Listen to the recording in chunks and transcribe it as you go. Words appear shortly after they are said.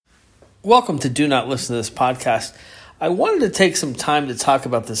Welcome to Do Not Listen to This podcast. I wanted to take some time to talk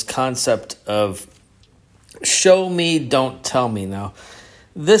about this concept of show me, don't tell me. Now,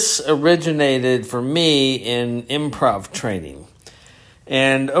 this originated for me in improv training.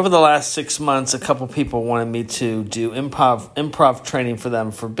 And over the last 6 months, a couple people wanted me to do improv training for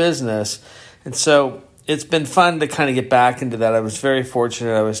them for business. And so it's been fun to kind of get back into that. I was very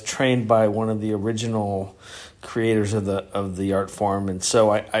fortunate. I was trained by one of the original creators of the art form, and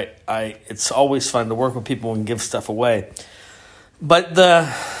so I it's always fun to work with people and give stuff away. But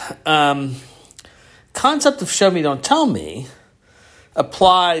the concept of show me, don't tell me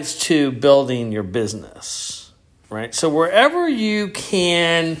applies to building your business, right? So wherever you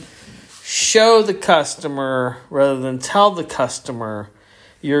can show the customer rather than tell the customer,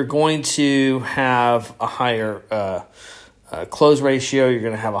 you're going to have a higher close ratio, you're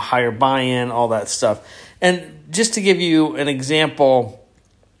going to have a higher buy-in, all that stuff. And just to give you an example,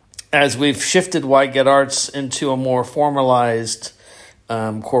 as we've shifted White Get Arts into a more formalized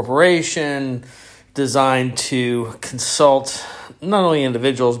corporation designed to consult not only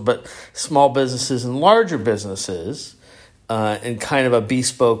individuals, but small businesses and larger businesses in kind of a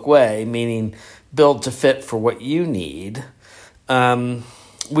bespoke way, meaning build to fit for what you need,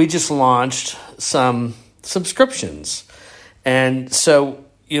 we just launched some subscriptions. And so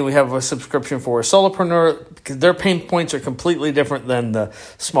we have a subscription for a solopreneur because their pain points are completely different than the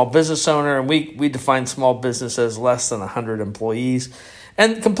small business owner. And we define small business as less than 100 employees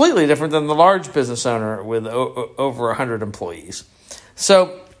and completely different than the large business owner with over 100 employees.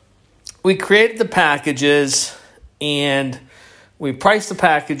 So we created the packages and we priced the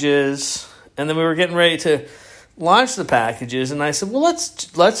packages, and then we were getting ready to launch the packages. And I said, well,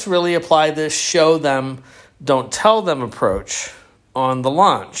 let's really apply this show them, don't tell them approach on the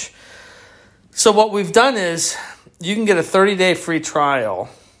launch. So what we've done is you can get a 30-day free trial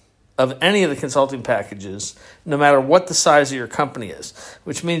of any of the consulting packages, no matter what the size of your company is,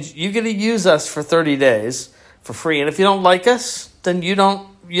 which means you get to use us for 30 days for free. And if you don't like us, then you don't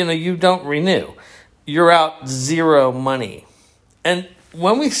renew. You're out zero money. And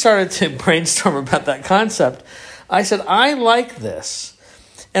when we started to brainstorm about that concept, I said, I like this.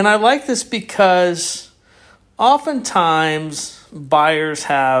 And I like this because oftentimes buyers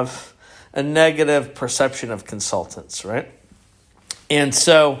have a negative perception of consultants, right? And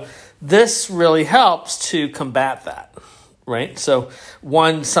so this really helps to combat that, right? So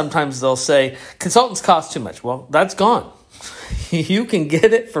sometimes they'll say, consultants cost too much. Well, that's gone. You can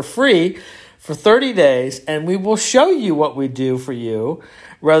get it for free for 30 days, and we will show you what we do for you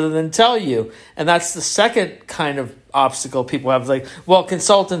rather than tell you. And that's the second kind of obstacle people have, like, well,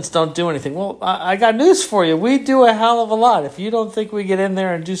 consultants don't do anything. Well, I got news for you. We do a hell of a lot. If you don't think we get in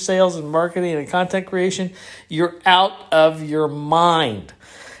there and do sales and marketing and content creation, you're out of your mind.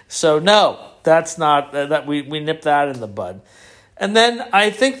 So no, that's not that we nip that in the bud. And then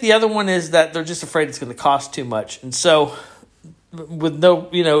I think the other one is that they're just afraid it's going to cost too much. And so with no,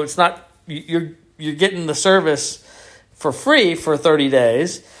 it's not, you're getting the service for free for 30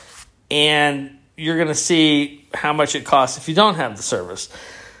 days, and you're going to see how much it costs if you don't have the service.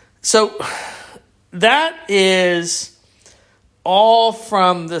 So that is all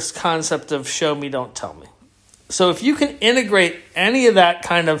from this concept of show me, don't tell me. So if you can integrate any of that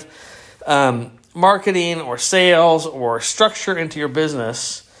kind of marketing or sales or structure into your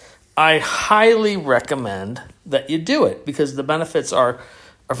business, I highly recommend that you do it because the benefits are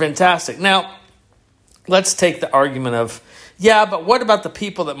fantastic. Now, let's take the argument of, yeah, but what about the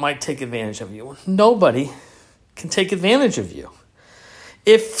people that might take advantage of you? Nobody can take advantage of you.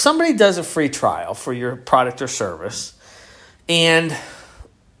 If somebody does a free trial for your product or service and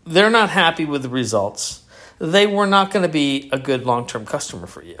they're not happy with the results, they were not going to be a good long-term customer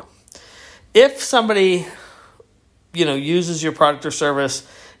for you. If somebody, uses your product or service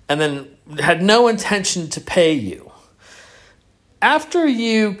and then had no intention to pay you, after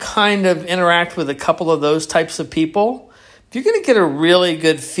you kind of interact with a couple of those types of people, you're going to get a really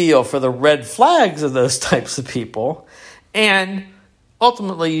good feel for the red flags of those types of people. And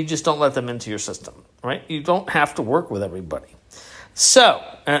ultimately, you just don't let them into your system, right? You don't have to work with everybody. So,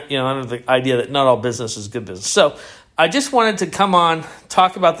 under the idea that not all business is good business. So I just wanted to come on,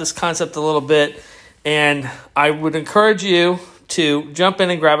 talk about this concept a little bit. And I would encourage you to jump in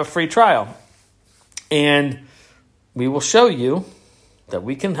and grab a free trial. And we will show you that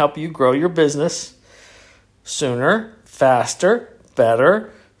we can help you grow your business sooner, faster,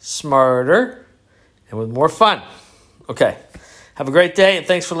 better, smarter, and with more fun. Okay. Have a great day, and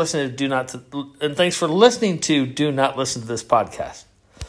thanks for listening to Do Not Listen to this podcast.